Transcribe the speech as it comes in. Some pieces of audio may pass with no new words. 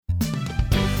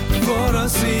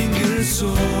single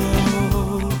soul,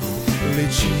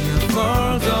 reaching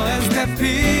further and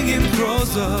stepping in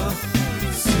closer.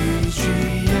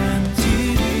 CGNTV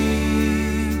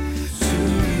to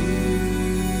you.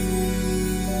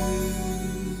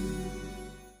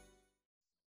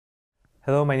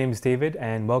 Hello, my name is David,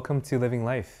 and welcome to Living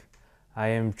Life. I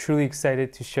am truly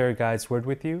excited to share God's Word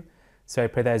with you. So I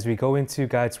pray that as we go into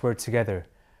God's Word together,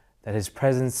 that His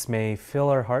presence may fill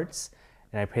our hearts,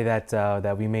 and I pray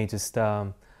that we may just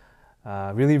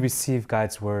really receive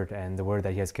God's Word and the Word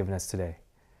that He has given us today.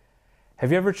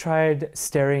 Have you ever tried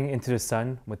staring into the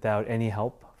sun without any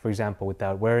help? For example,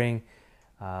 without wearing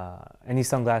any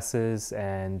sunglasses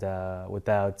and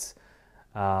without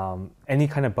any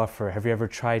kind of buffer. Have you ever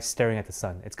tried staring at the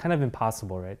sun? It's kind of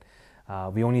impossible, right?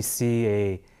 We only see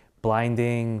a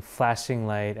blinding, flashing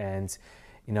light, and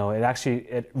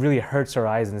it really hurts our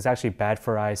eyes, and it's actually bad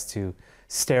for our eyes to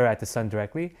stare at the sun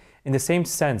directly. In the same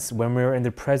sense, when we're in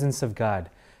the presence of God,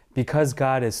 because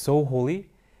God is so holy,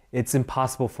 it's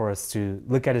impossible for us to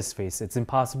look at His face. It's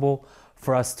impossible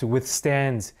for us to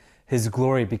withstand His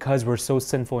glory because we're so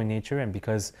sinful in nature and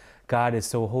because God is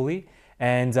so holy.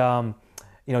 And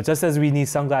just as we need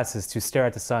sunglasses to stare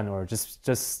at the sun, or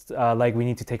just like we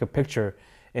need to take a picture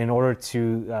in order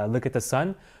to look at the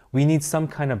sun, we need some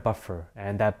kind of buffer,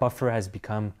 and that buffer has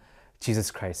become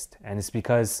Jesus Christ. And it's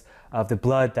because of the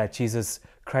blood that Jesus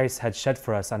Christ had shed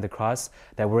for us on the cross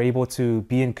that we're able to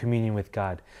be in communion with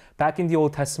God. Back in the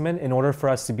Old Testament, in order for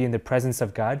us to be in the presence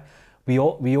of God, we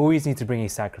always need to bring a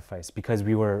sacrifice because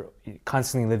we were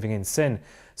constantly living in sin.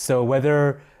 So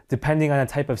depending on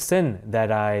the type of sin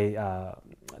that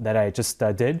I just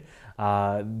did,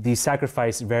 the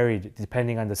sacrifice varied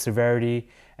depending on the severity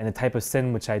and the type of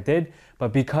sin which I did.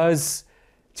 But because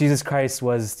Jesus Christ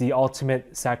was the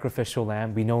ultimate sacrificial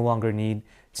lamb, we no longer need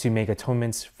to make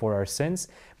atonements for our sins.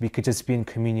 We could just be in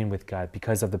communion with God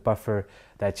because of the buffer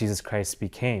that Jesus Christ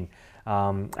became.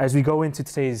 As we go into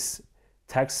today's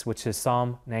text, which is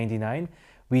Psalm 99,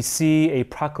 we see a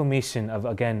proclamation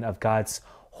of God's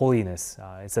holiness.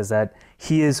 It says that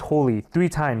He is holy 3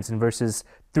 times in verses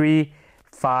 3,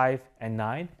 5, and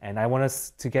 9. And I want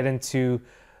us to get into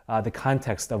the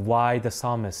context of why the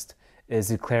psalmist is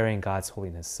declaring God's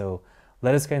holiness. So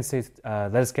let us get into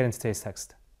today's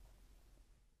text.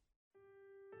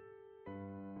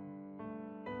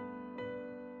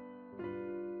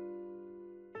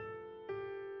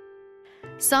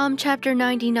 Psalm chapter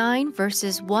 99,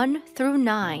 verses 1 through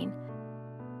 9.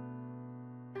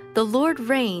 The Lord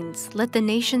reigns, let the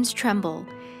nations tremble.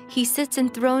 He sits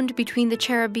enthroned between the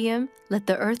cherubim, let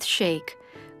the earth shake.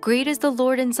 Great is the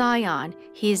Lord in Zion,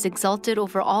 He is exalted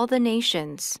over all the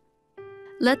nations.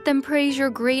 Let them praise your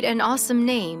great and awesome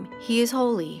name, He is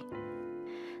holy.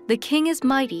 The King is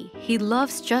mighty, He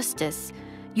loves justice.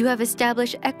 You have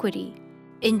established equity.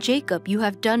 In Jacob you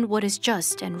have done what is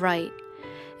just and right.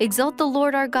 Exalt the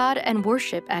Lord our God and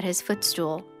worship at His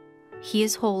footstool. He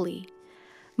is holy.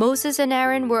 Moses and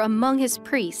Aaron were among His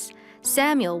priests.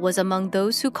 Samuel was among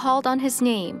those who called on His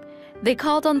name. They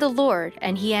called on the Lord,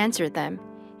 and He answered them.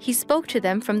 He spoke to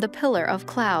them from the pillar of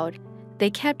cloud. They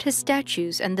kept His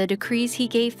statutes and the decrees He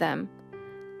gave them.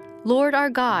 Lord our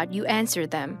God, you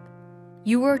answered them.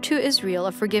 You were to Israel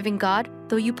a forgiving God,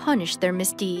 though you punished their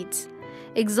misdeeds.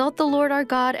 Exalt the Lord our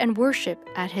God and worship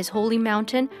at His holy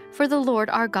mountain, for the Lord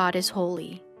our God is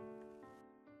holy.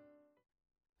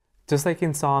 Just like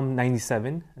in Psalm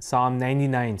 97, Psalm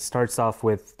 99 starts off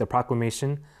with the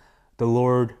proclamation, the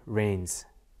Lord reigns.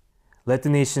 Let the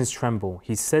nations tremble.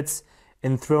 He sits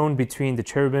enthroned between the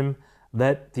cherubim.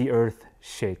 Let the earth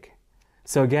shake.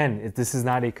 So again, this is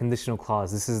not a conditional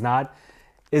clause. This is not,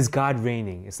 is God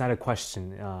reigning? It's not a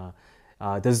question.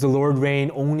 Does the Lord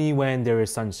reign only when there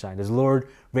is sunshine? Does the Lord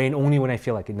reign only when I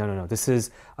feel like it? No. This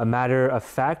is a matter of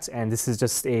fact, and this is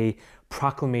just a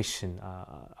proclamation,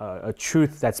 a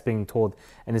truth that's being told.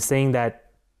 And it's saying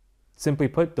that, simply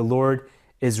put, the Lord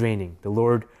is reigning. The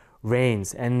Lord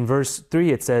reigns. And in verse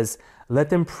 3 it says, let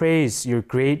them praise your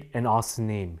great and awesome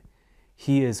name.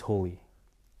 He is holy.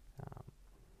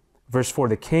 Verse 4,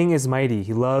 the King is mighty.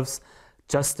 He loves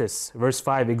justice. Verse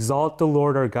 5, exalt the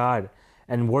Lord our God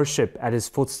and worship at His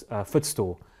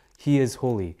footstool. He is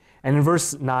holy. And in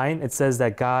verse 9, it says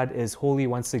that God is holy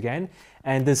once again.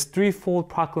 And this threefold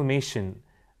proclamation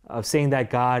of saying that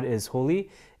God is holy,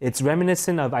 it's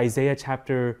reminiscent of Isaiah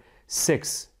chapter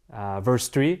 6, verse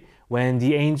 3, when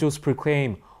the angels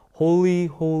proclaim, holy,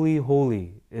 holy,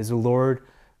 holy is the Lord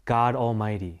God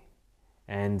Almighty.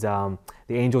 And the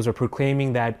angels are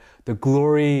proclaiming that the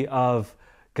glory of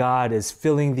God is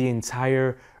filling the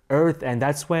entire earth. And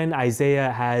that's when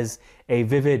Isaiah has a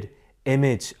vivid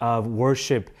image of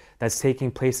worship that's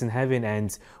taking place in heaven.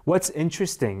 And what's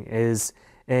interesting is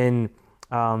in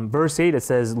verse 8, it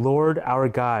says, Lord our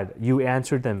God, you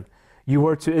answered them. You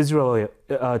were to Israel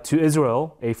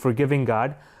a forgiving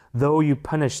God, though you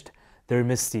punished their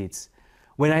misdeeds.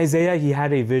 When Isaiah, he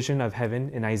had a vision of heaven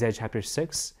in Isaiah chapter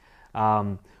 6,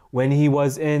 when he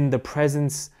was in the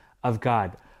presence of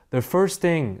God, the first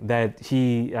thing that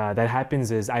that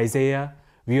happens is Isaiah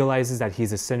realizes that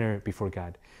he's a sinner before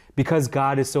God. Because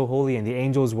God is so holy and the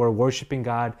angels were worshiping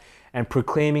God and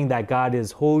proclaiming that God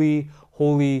is holy,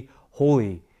 holy,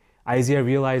 holy, Isaiah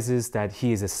realizes that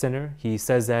he is a sinner. He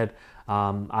says that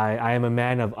I am a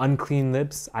man of unclean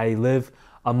lips. I live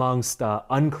amongst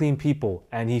unclean people.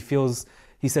 And he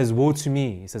says, woe to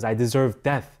me. He says, I deserve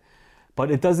death.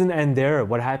 But it doesn't end there.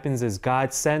 What happens is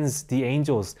God sends the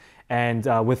angels, and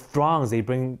with throngs, they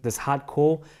bring this hot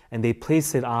coal and they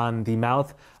place it on the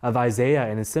mouth of Isaiah,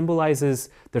 and it symbolizes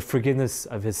the forgiveness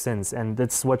of his sins. And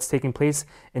that's what's taking place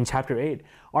in chapter 8.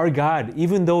 Our God,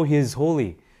 even though he is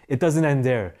holy, it doesn't end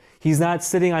there. He's not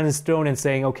sitting on his throne and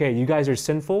saying, okay, you guys are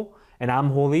sinful and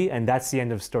I'm holy, and that's the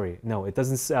end of story. No, it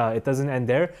doesn't end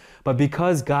there. But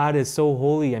because God is so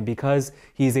holy and because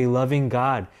he's a loving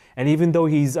God, and even though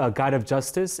he's a God of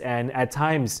justice and at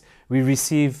times we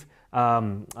receive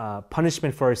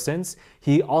punishment for our sins,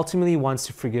 he ultimately wants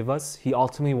to forgive us. He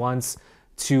ultimately wants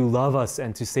to love us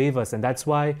and to save us. And that's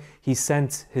why he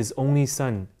sent his only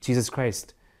son, Jesus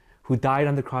Christ, who died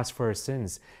on the cross for our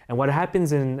sins. And what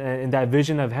happens in that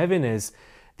vision of heaven is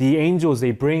the angels,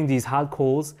 they bring these hot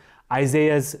coals.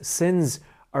 Isaiah's sins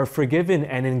are forgiven.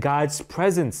 And in God's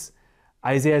presence,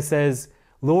 Isaiah says,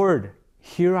 Lord,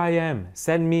 here I am,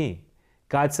 send me.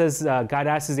 God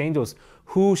asks his angels,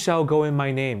 who shall go in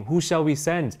my name? Who shall we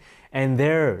send? And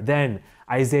then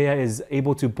Isaiah is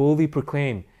able to boldly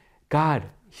proclaim, God,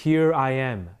 here I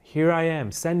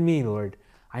am, send me, Lord,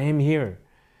 I am here.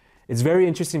 It's very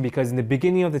interesting because in the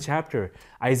beginning of the chapter,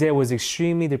 Isaiah was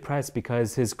extremely depressed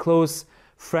because his close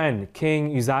friend,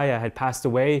 King Uzziah, had passed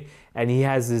away, and he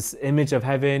has this image of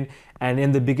heaven. And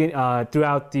in the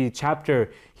throughout the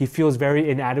chapter, he feels very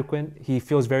inadequate. He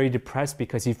feels very depressed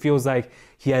because he feels like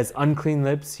he has unclean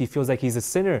lips. He feels like he's a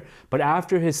sinner. But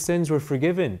after his sins were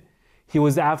forgiven, he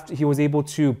was able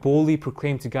to boldly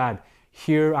proclaim to God,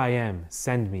 here I am,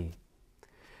 send me.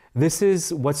 This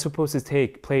is what's supposed to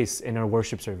take place in our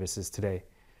worship services today.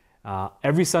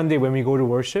 Every Sunday when we go to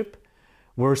worship,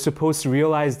 we're supposed to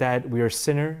realize that we are a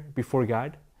sinner before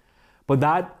God. But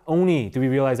not only do we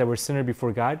realize that we're a sinner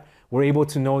before God, we're able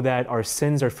to know that our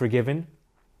sins are forgiven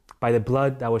by the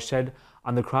blood that was shed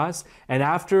on the cross. And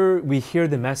after we hear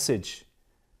the message,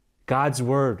 God's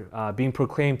word being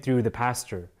proclaimed through the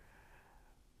pastor,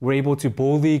 we're able to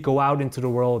boldly go out into the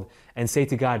world and say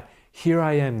to God, here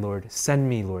I am, Lord, send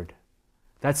me, Lord.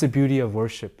 That's the beauty of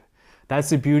worship. That's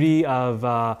the beauty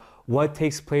of what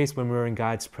takes place when we're in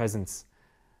God's presence.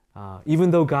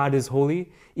 Even though God is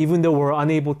holy, even though we're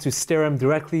unable to stare him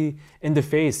directly in the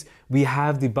face, we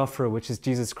have the buffer, which is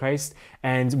Jesus Christ.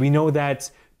 And we know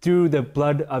that through the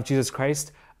blood of Jesus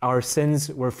Christ, our sins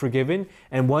were forgiven.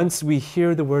 And once we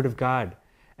hear the word of God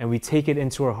and we take it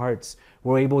into our hearts,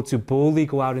 we're able to boldly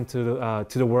go out into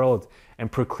the world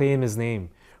and proclaim his name,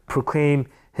 proclaim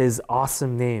his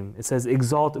awesome name. It says,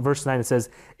 exalt, verse 9, it says,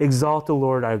 exalt the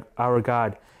Lord our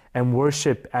God and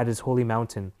worship at his holy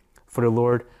mountain, for the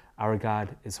Lord our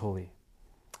God is holy.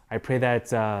 I pray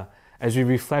that as we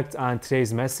reflect on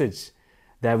today's message,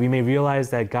 that we may realize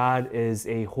that God is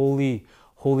a holy,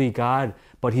 holy God,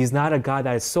 but he's not a God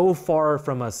that is so far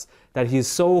from us, that he is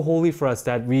so holy for us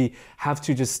that we have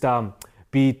to just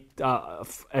be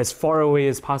as far away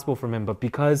as possible from him. But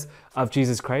because of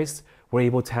Jesus Christ, we're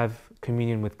able to have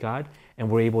communion with God, and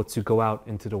we're able to go out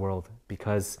into the world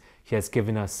because he has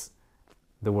given us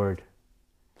the word.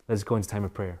 Let's go into time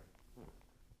of prayer.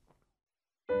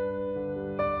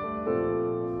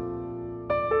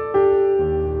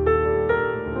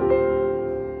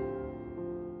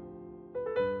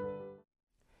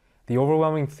 The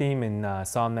overwhelming theme in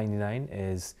Psalm 99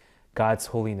 is God's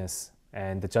holiness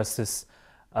and the justice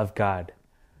of God.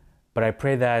 But I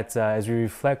pray that as we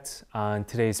reflect on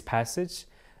today's passage,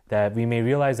 that we may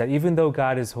realize that even though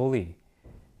God is holy,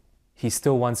 he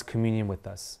still wants communion with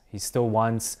us. He still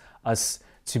wants us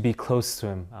to be close to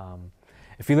him.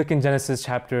 If you look in Genesis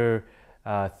chapter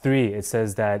 3, it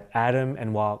says that Adam,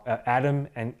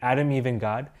 Eve, and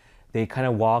God, they kind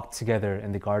of walked together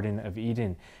in the Garden of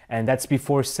Eden. And that's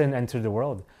before sin entered the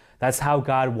world. That's how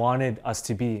God wanted us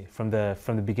to be from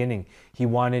the beginning. He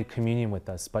wanted communion with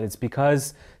us. But it's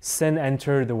because sin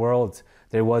entered the world,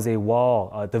 there was a wall,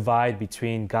 a divide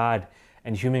between God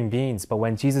and human beings. But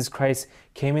when Jesus Christ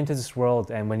came into this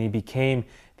world and when he became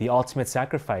the ultimate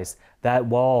sacrifice, that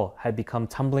wall had become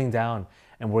tumbling down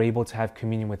and we're able to have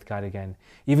communion with God again.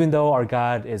 Even though our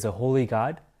God is a holy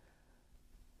God,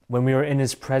 when we are in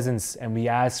his presence and we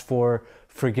ask for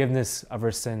forgiveness of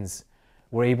our sins,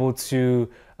 we're able to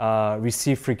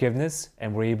receive forgiveness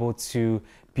and we're able to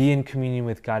be in communion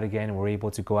with God again, and we're able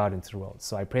to go out into the world.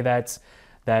 So I pray that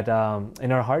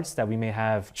in our hearts that we may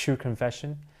have true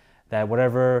confession, that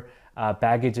whatever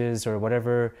baggages or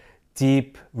whatever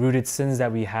deep-rooted sins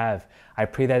that we have, I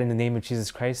pray that in the name of Jesus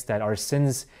Christ, that our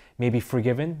sins may be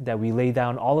forgiven, that we lay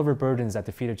down all of our burdens at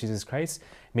the feet of Jesus Christ.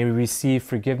 May we receive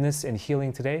forgiveness and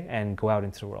healing today and go out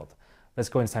into the world. Let's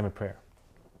go into time of prayer.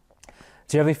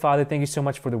 Dear Heavenly Father, thank you so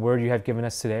much for the word you have given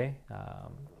us today.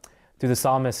 Through the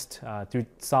psalmist, through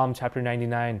Psalm chapter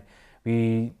 99,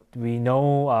 we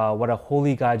know what a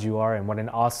holy God you are and what an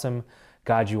awesome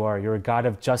God you are. You're a God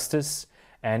of justice,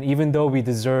 and even though we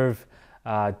deserve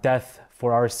death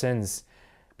for our sins,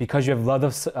 because you have loved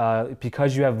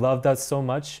us so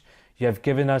much, you have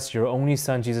given us your only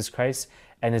Son, Jesus Christ,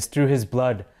 and it's through his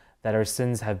blood that our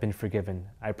sins have been forgiven.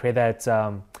 I pray that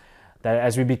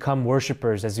as we become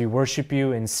worshipers, as we worship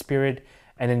you in spirit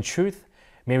and in truth,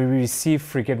 may we receive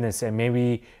forgiveness and may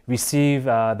we receive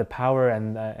the power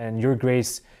and your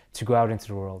grace to go out into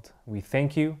the world. We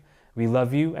thank you, we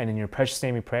love you, and in your precious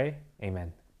name we pray.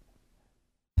 Amen.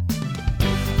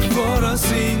 For a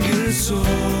single soul,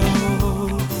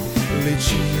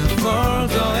 reaching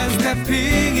further and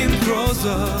stepping in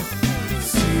closer.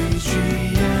 See